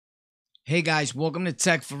Hey guys, welcome to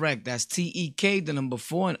Tech for Rec. That's TEK, the number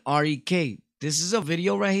 4, and REK. This is a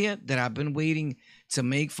video right here that I've been waiting to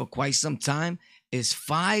make for quite some time. Is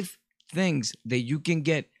 5 things that you can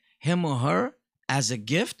get him or her as a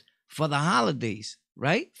gift for the holidays,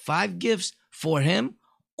 right? 5 gifts for him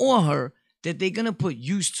or her that they're gonna put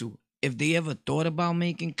use to if they ever thought about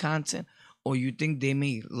making content, or you think they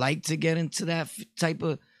may like to get into that type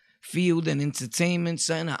of field and entertainment,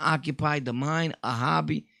 something to occupy the mind, a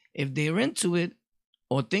hobby. If they're into it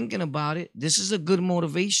or thinking about it, this is a good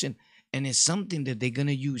motivation, and it's something that they're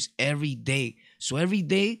gonna use every day. So every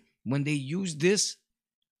day when they use this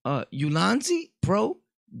Ulanzi Pro,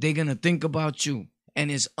 they're gonna think about you.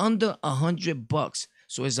 And it's under $100.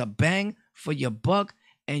 So it's a bang for your buck,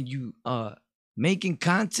 and you making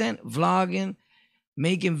content, vlogging,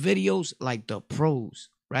 making videos like the pros,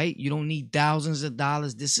 right? You don't need thousands of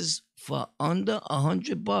dollars. This is for under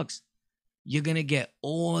 $100. You're gonna get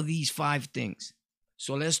all these 5 things.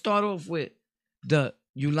 So let's start off with the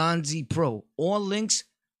Ulanzi Pro. All links,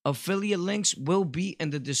 affiliate links, will be in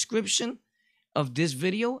the description of this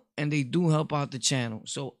video, and they do help out the channel.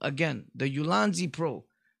 So again, the Ulanzi Pro,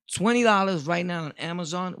 $20 right now on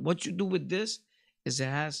Amazon. What you do with this is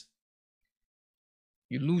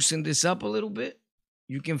you loosen this up a little bit.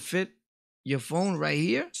 You can fit your phone right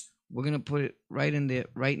here. We're gonna put it right in there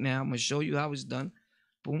right now. I'm gonna show you how it's done.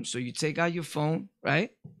 Boom. So you take out your phone,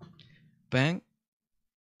 right? Bang.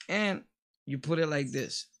 And you put it like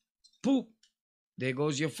this. Poop. There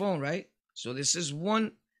goes your phone, right? So this is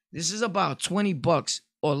about $20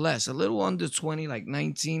 or less, a little under 20, like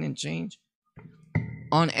 19 and change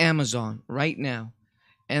on Amazon right now.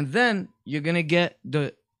 And then you're gonna get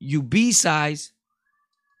the UB size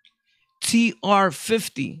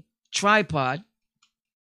TR50 tripod.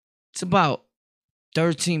 It's about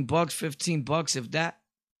 $13, $15, if that.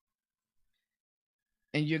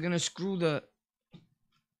 And you're gonna screw the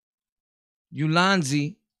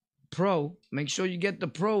Ulanzi Pro. Make sure you get the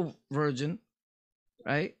Pro version,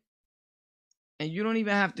 right? And you don't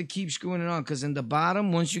even have to keep screwing it on, because in the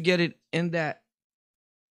bottom, once you get it in that,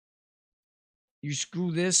 you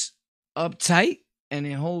screw this up tight and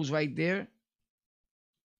it holds right there.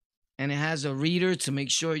 And it has a reader to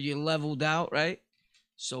make sure you're leveled out, right?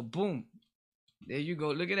 So boom, there you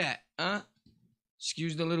go. Look at that, huh?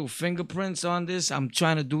 Excuse the little fingerprints on this. I'm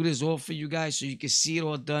trying to do this all for you guys so you can see it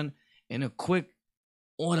all done in a quick,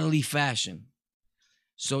 orderly fashion.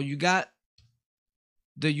 So you got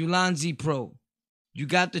the Ulanzi Pro. You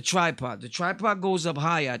got the tripod. The tripod goes up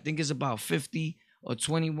higher. I think it's about 50 or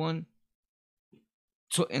 21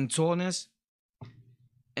 in tallness.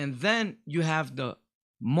 And then you have the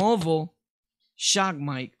Movo shock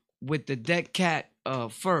mic with the dead cat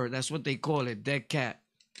fur. That's what they call it, dead cat.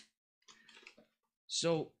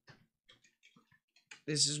 So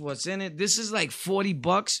this is what's in it. This is like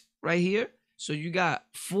 $40 right here. So you got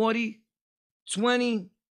 40, 20,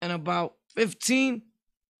 and about 15.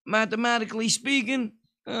 Mathematically speaking,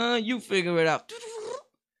 you figure it out.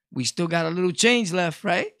 We still got a little change left,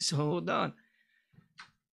 right? So hold on.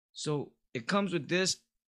 So it comes with this.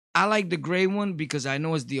 I like the gray one because I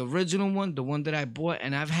know it's the original one, the one that I bought,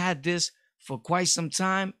 and I've had this for quite some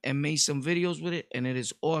time and made some videos with it, and it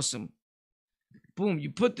is awesome. Boom,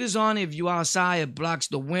 you put this on. If you outside, it blocks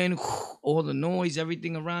the wind, all the noise,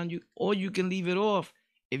 everything around you. Or you can leave it off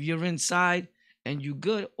if you're inside and you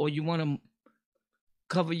good, or you want to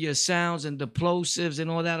cover your sounds and the plosives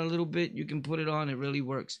and all that a little bit. You can put it on. It really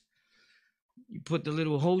works. You put the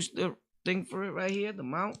little holster thing for it right here, the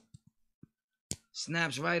mount.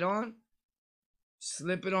 Snaps right on.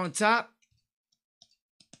 Slip it on top.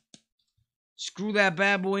 Screw that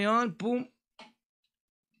bad boy on. Boom.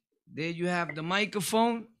 There you have the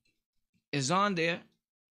microphone. Is on there.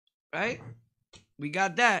 Right? We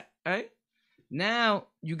got that. Right? Now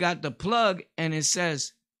you got the plug and it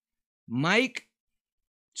says mic.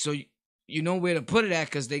 So you know where to put it at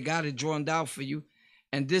because they got it drawn out for you.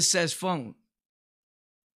 And this says phone.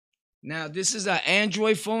 Now this is an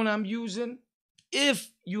Android phone I'm using.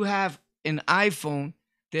 If you have an iPhone,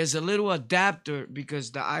 there's a little adapter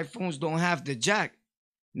because the iPhones don't have the jack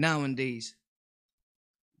nowadays.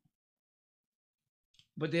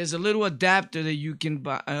 But there's a little adapter that you can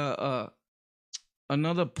buy,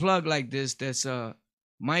 another plug like this that's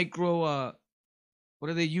micro,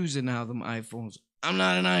 what are they using now, them iPhones? I'm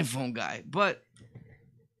not an iPhone guy, but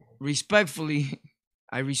respectfully,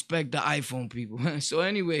 I respect the iPhone people. So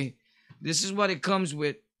anyway, this is what it comes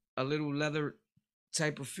with, a little leather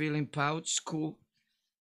type of feeling pouch. Cool.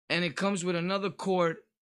 And it comes with another cord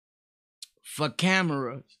for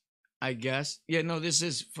camera, I guess. Yeah, no, this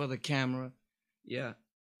is for the camera. Yeah.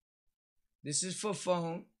 This is for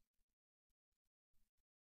phone.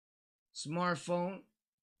 smartphone,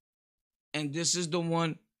 and this is the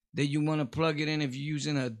one that you want to plug it in if you're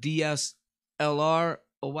using a DSLR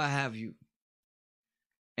or what have you.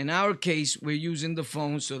 In our case, we're using the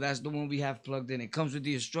phone, so that's the one we have plugged in. It comes with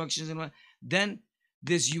the instructions and all. Then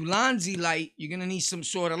this Ulanzi light, you're gonna need some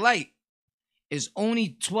sort of light. Is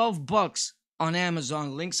only $12 on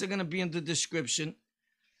Amazon. Links are gonna be in the description,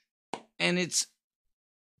 and it's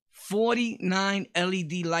 49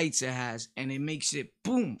 LED lights it has, and it makes it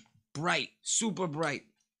boom bright, super bright.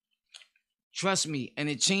 Trust me, and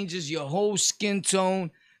it changes your whole skin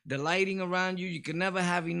tone, the lighting around you. You can never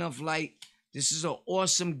have enough light. This is an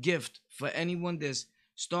awesome gift for anyone that's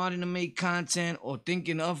starting to make content or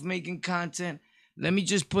thinking of making content. Let me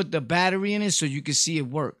just put the battery in it so you can see it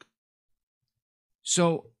work.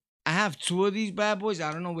 So I have 2 of these bad boys.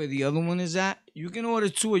 I don't know where the other one is at. You can order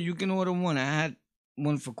 2 or you can order 1. I had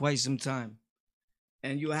one for quite some time.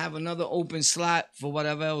 And you have another open slot for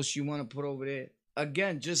whatever else you want to put over there.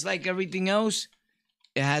 Again, just like everything else,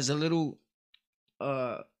 it has a little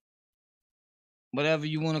whatever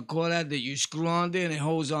you want to call that you screw on there and it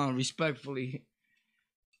holds on respectfully.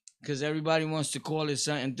 Because everybody wants to call it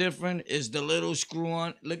something different. It's the little screw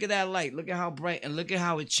on. Look at that light. Look at how bright. And look at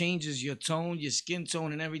how it changes your tone, your skin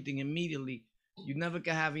tone, and everything immediately. You never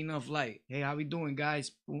can have enough light. Hey, how we doing,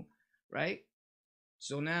 guys? Right?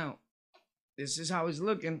 So now, this is how it's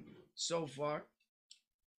looking so far.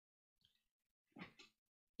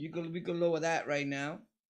 We could lower that right now.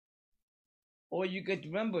 Or you could,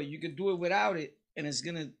 remember, you could do it without it. And it's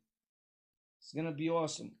gonna be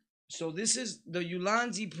awesome. So this is the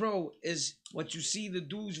Ulanzi Pro, is what you see the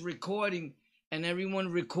dudes recording and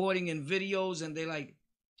everyone recording in videos, and they like,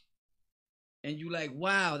 and you like,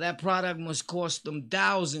 wow, that product must cost them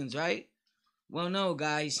thousands, right? Well, no,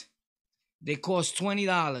 guys, they cost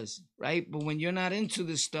 $20, right? But when you're not into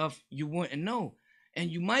this stuff, you wouldn't know. And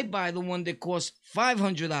you might buy the one that costs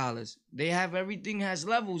 $500. They have, everything has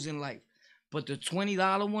levels in life. But the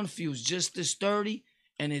 $20 one feels just as sturdy,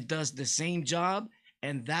 and it does the same job.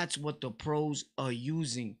 And that's what the pros are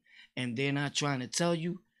using. And they're not trying to tell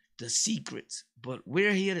you the secrets. But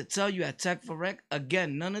we're here to tell you at Tech for Rec.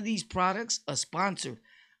 Again, none of these products are sponsored.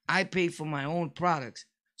 I pay for my own products.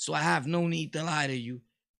 So I have no need to lie to you,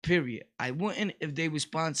 period. I wouldn't if they were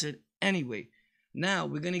sponsored anyway. Now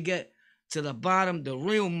we're going to get to the bottom, the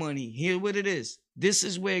real money. Here's what it is. This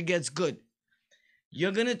is where it gets good.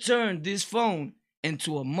 You're going to turn this phone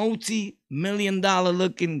into a multi-million-dollar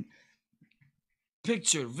looking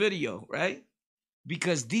picture, video, right?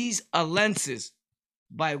 Because these are lenses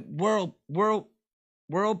by Whirlpool,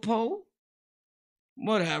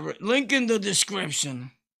 whatever. Link in the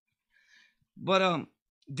description. But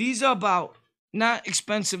these are about not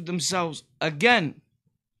expensive themselves. Again,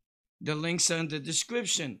 the links are in the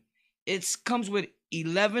description. It comes with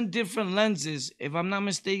 11 different lenses. If I'm not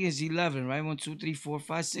mistaken, it's 11, right? 1, 2, 3, 4,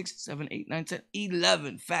 5, 6, 7, 8, 9, 10,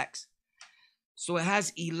 11 facts. So it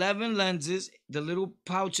has 11 lenses. The little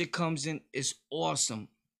pouch it comes in is awesome.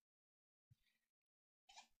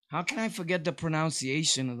 How can I forget the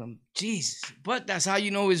pronunciation of them? Jesus. But that's how you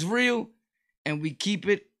know it's real. And we keep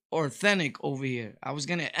it authentic over here. I was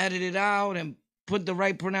going to edit it out and put the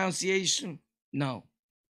right pronunciation. No.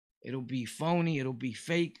 It'll be phony. It'll be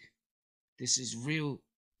fake. This is real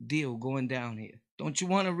deal going down here. Don't you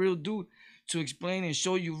want a real dude to explain and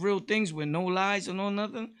show you real things with no lies or no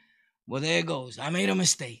nothing? Well, there it goes. I made a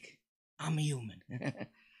mistake. I'm a human.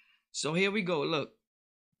 So here we go. Look.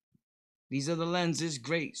 These are the lenses.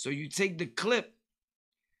 Great. So you take the clip,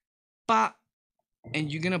 pop,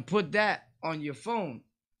 and you're going to put that on your phone.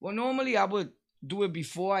 Well, normally I would do it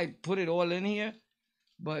before I put it all in here.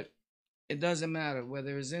 But it doesn't matter.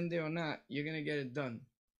 Whether it's in there or not, you're going to get it done.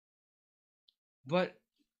 But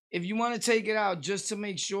if you want to take it out just to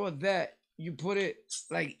make sure that you put it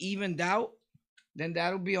like evened out, then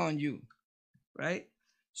that'll be on you, right?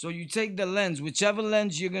 So you take the lens, whichever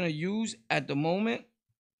lens you're going to use at the moment,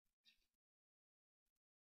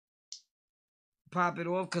 pop it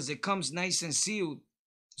off because it comes nice and sealed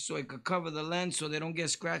so it could cover the lens so they don't get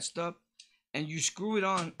scratched up. And you screw it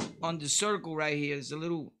on the circle right here. There's a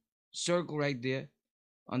little circle right there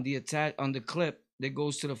on the clip that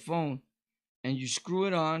goes to the phone. And you screw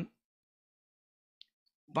it on.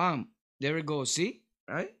 Bam. There it goes. See?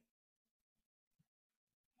 Right?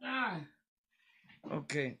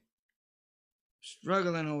 Okay.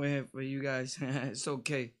 Struggling over here for you guys. It's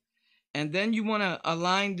okay. And then you want to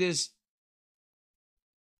align this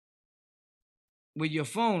with your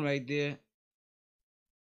phone right there.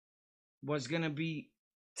 What's going to be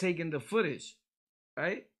taking the footage.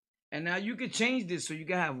 Right? And now you can change this so you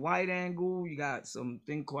can have wide angle. You got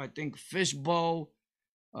something called, I think, fishbowl.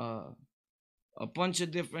 a bunch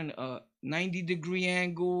of different 90-degree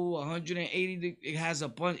angle, 180. It has a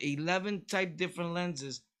bunch 11 type different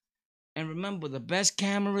lenses. And remember, the best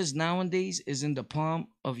cameras nowadays is in the palm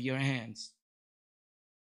of your hands.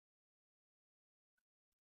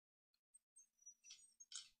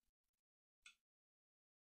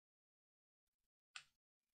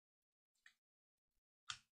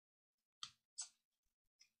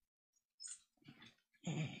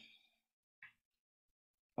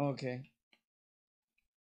 Okay.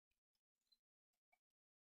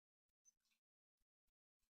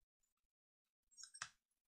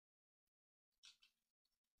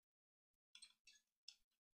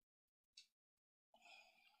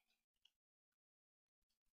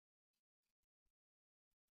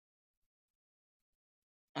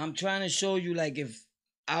 I'm trying to show you like if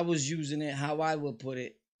I was using it, how I would put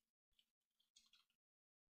it,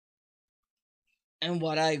 and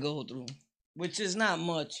what I go through, which is not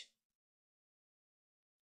much.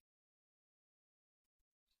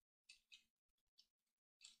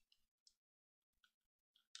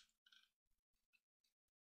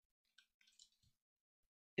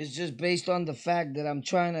 It's just based on the fact that I'm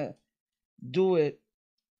trying to do it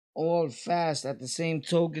all fast at the same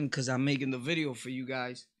token because I'm making the video for you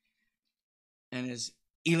guys. And it's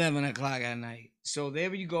 11 o'clock at night. So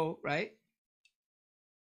there you go, right?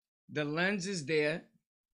 The lens is there.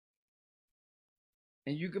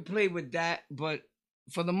 And you can play with that. But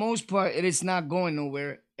for the most part, it is not going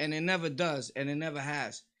nowhere. And it never does. And it never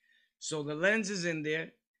has. So the lens is in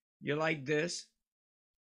there. You're like this.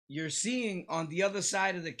 You're seeing on the other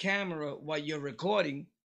side of the camera what you're recording,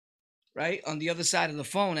 right? On the other side of the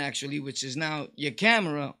phone, actually, which is now your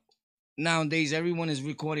camera. Nowadays, everyone is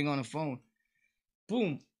recording on a phone.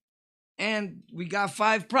 Boom. And we got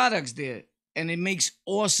 5 products there. And it makes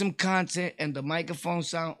awesome content. And the microphone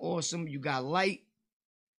sound awesome. You got light.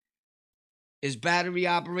 It's battery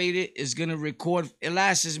operated. It's going to record. It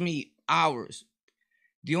lasts me hours.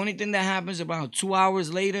 The only thing that happens about 2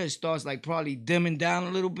 hours later, it starts like probably dimming down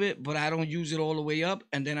a little bit, but I don't use it all the way up.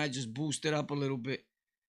 And then I just boost it up a little bit.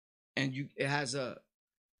 And it has a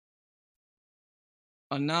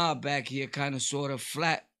knob back here, kind of sort of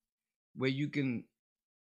flat, where you can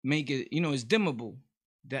make it, it's dimmable.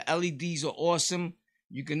 The LEDs are awesome.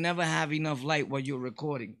 You can never have enough light while you're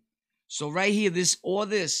recording. So right here, this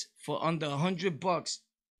for under $100,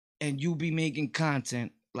 and you'll be making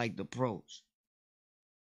content like the pros.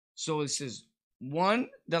 So it says 1,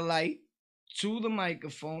 the light, 2, the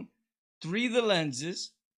microphone, 3, the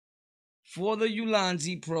lenses, 4, the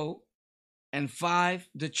Ulanzi Pro, and 5,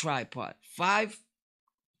 the tripod. 5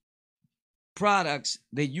 products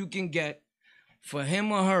that you can get for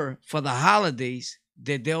him or her for the holidays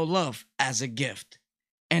that they'll love as a gift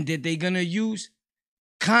and that they're going to use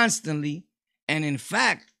constantly, and in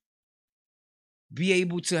fact be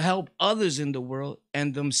able to help others in the world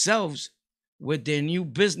and themselves with their new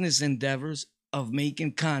business endeavors of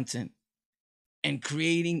making content and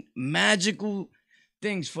creating magical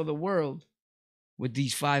things for the world with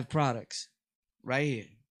these 5 products right here.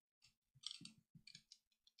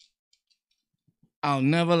 I'll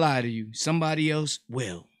never lie to you. Somebody else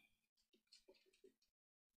will.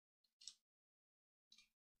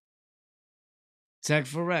 Tech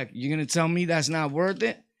for Rec. You're going to tell me that's not worth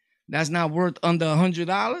it? That's not worth under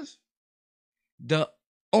 $100? The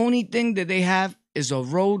only thing that they have is a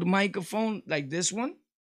Rode microphone like this one.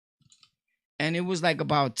 And it was like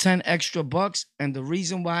about 10 extra bucks. And the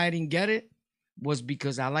reason why I didn't get it was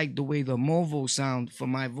because I like the way the Movo sound for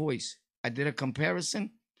my voice. I did a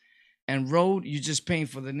comparison. And Rode, you're just paying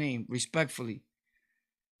for the name, respectfully.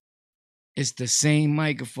 It's the same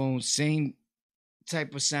microphone, same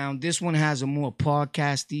type of sound. This one has a more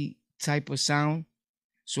podcasty type of sound.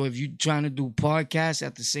 So if you're trying to do podcasts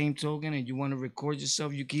at the same token and you want to record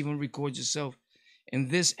yourself, you can even record yourself in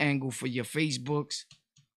this angle for your Facebooks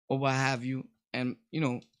or what have you. And,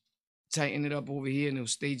 tighten it up over here and it'll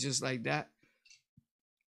stay just like that.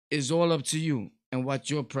 It's all up to you and what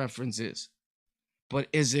your preference is. But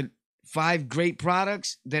is it 5 great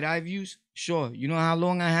products that I've used? Sure. You know how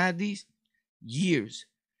long I had these? Years.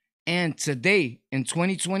 And today, in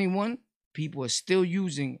 2021, people are still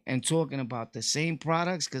using and talking about the same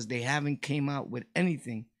products because they haven't came out with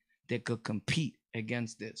anything that could compete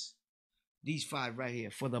against this. These 5 right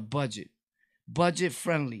here for the budget. Budget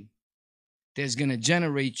friendly. That's going to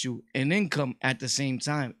generate you an income at the same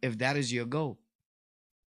time if that is your goal.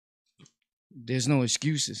 There's no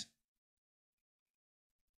excuses.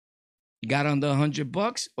 You got under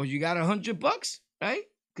 $100 or you got $100, right?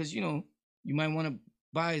 Because, you might want to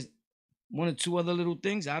buy 1 or 2 other little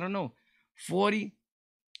things. I don't know. 40,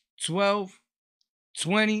 12,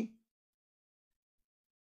 20.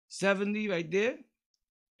 70 right there,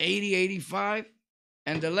 80, 85,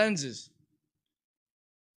 and the lenses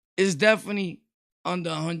is definitely under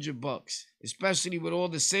 $100, especially with all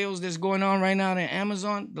the sales that's going on right now on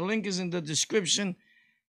Amazon. The link is in the description.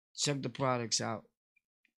 Check the products out.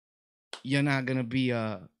 You're not gonna be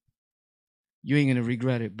you ain't gonna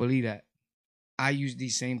regret it. Believe that. I use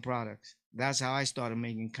these same products. That's how I started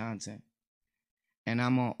making content. And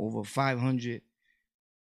I'm on over 500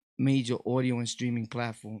 major audio and streaming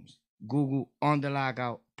platforms. Google On the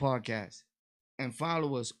Lockout Podcast. And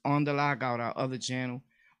follow us On the Lockout, our other channel.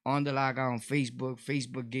 On the Lockout on Facebook,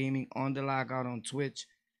 Facebook Gaming. On the Lockout on Twitch.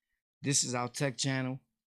 This is our tech channel.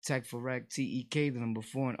 Tech for Rec, TEK, the number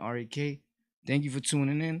 4 and REK. Thank you for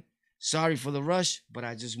tuning in. Sorry for the rush, but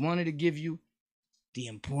I just wanted to give you the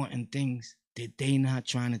important things that they not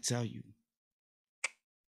trying to tell you.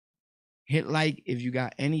 Hit like if you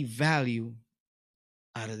got any value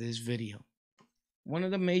out of this video. One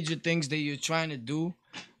of the major things that you're trying to do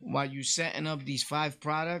while you're setting up these 5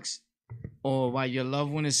 products, or while your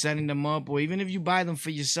loved one is setting them up, or even if you buy them for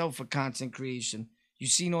yourself for content creation, you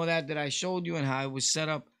seen all that I showed you and how it was set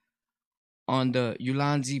up on the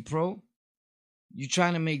Ulanzi Pro. You're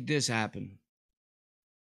trying to make this happen.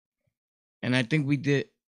 And I think we did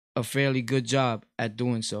a fairly good job at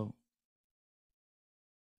doing so.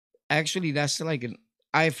 Actually, that's like an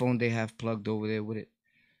iPhone they have plugged over there with it.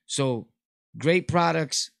 So, great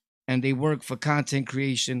products, and they work for content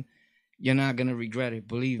creation. You're not going to regret it,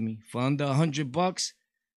 believe me. For under $100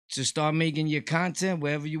 to start making your content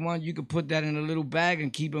wherever you want, you can put that in a little bag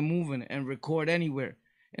and keep it moving and record anywhere.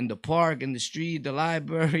 In the park, in the street, the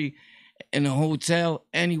library, in a hotel,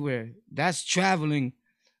 anywhere. That's traveling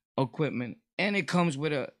equipment. And it comes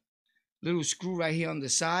with a little screw right here on the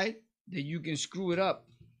side that you can screw it up,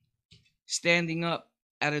 standing up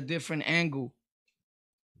at a different angle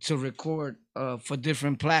to record for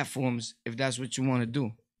different platforms if that's what you want to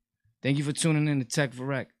do. Thank you for tuning in to Tech for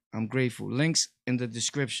Rec. I'm grateful. Links in the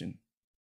description.